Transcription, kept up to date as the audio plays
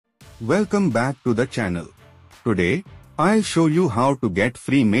Welcome back to the channel. Today, I'll show you how to get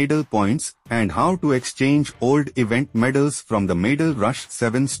free medal points and how to exchange old event medals from the Medal Rush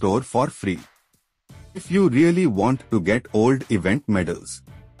 7 store for free. If you really want to get old event medals,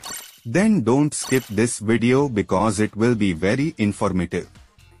 then don't skip this video because it will be very informative.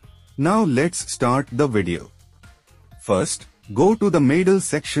 Now let's start the video. First, go to the medal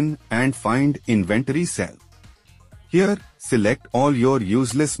section and find inventory cell. Here, select all your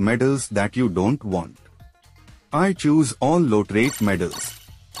useless medals that you don't want. I choose all low-rate medals.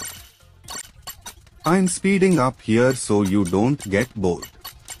 I'm speeding up here so you don't get bored.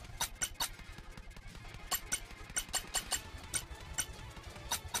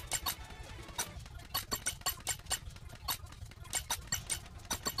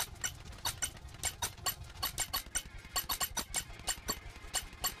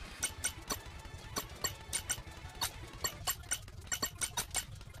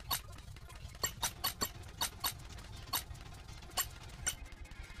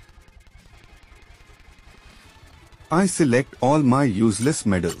 I select all my useless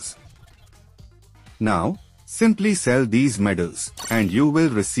medals. Now, simply sell these medals and you will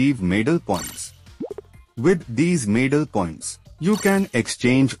receive medal points. With these medal points, you can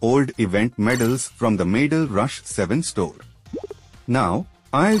exchange old event medals from the Medal Rush 7 store. Now,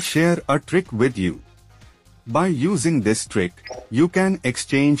 I'll share a trick with you. By using this trick, you can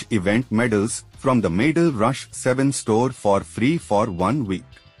exchange event medals from the Medal Rush 7 store for free for 1 week.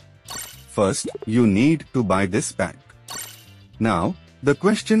 First, you need to buy this pack. Now, the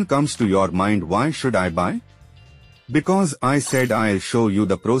question comes to your mind, why should I buy? Because I said I'll show you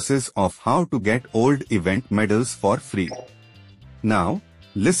the process of how to get old event medals for free. Now,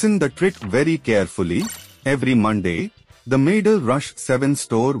 listen the trick very carefully. Every Monday, the Medal Rush 7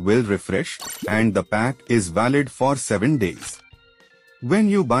 store will refresh and the pack is valid for 7 days. When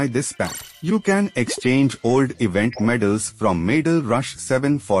you buy this pack, you can exchange old event medals from Medal Rush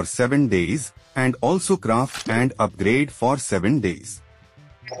 7 for 7 days and also craft and upgrade for 7 days.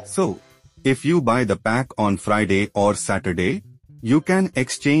 So, if you buy the pack on Friday or Saturday, you can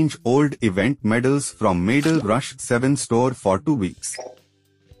exchange old event medals from Medal Rush 7 store for 2 weeks.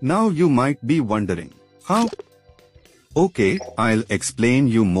 Now you might be wondering, how? Okay, I'll explain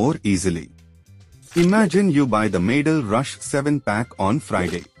you more easily. Imagine you buy the Medal Rush 7 pack on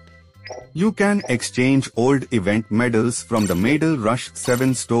Friday. You can exchange old event medals from the Medal Rush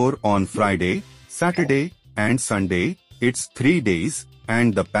 7 store on Friday, Saturday, and Sunday. It's 3 days,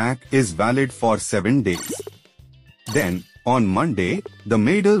 and the pack is valid for 7 days. Then, on Monday, the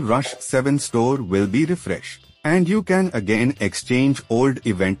Medal Rush 7 store will be refreshed, and you can again exchange old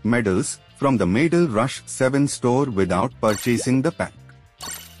event medals from the Medal Rush 7 store without purchasing the pack.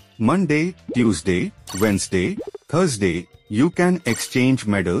 Monday, Tuesday, Wednesday, Thursday, you can exchange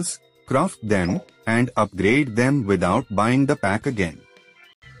medals, craft them, and upgrade them without buying the pack again.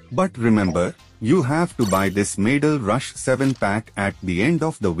 But remember, you have to buy this Medal Rush 7 pack at the end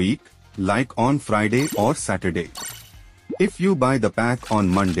of the week, like on Friday or Saturday. If you buy the pack on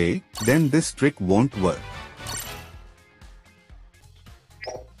Monday, then this trick won't work.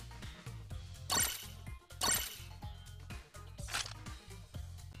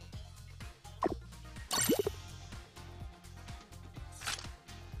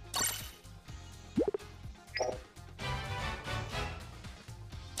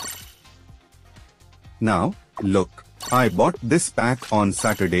 Now, look, I bought this pack on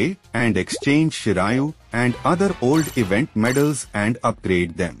Saturday and exchanged Shiryu and other old event medals and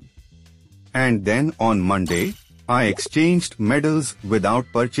upgrade them. And then on Monday, I exchanged medals without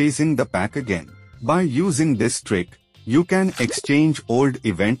purchasing the pack again. By using this trick, you can exchange old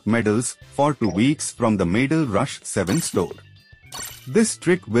event medals for 2 weeks from the Medal Rush 7 store. This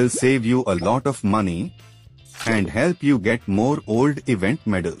trick will save you a lot of money and help you get more old event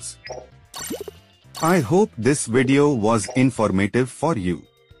medals. I hope this video was informative for you.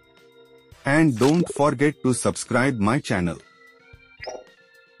 And don't forget to subscribe my channel.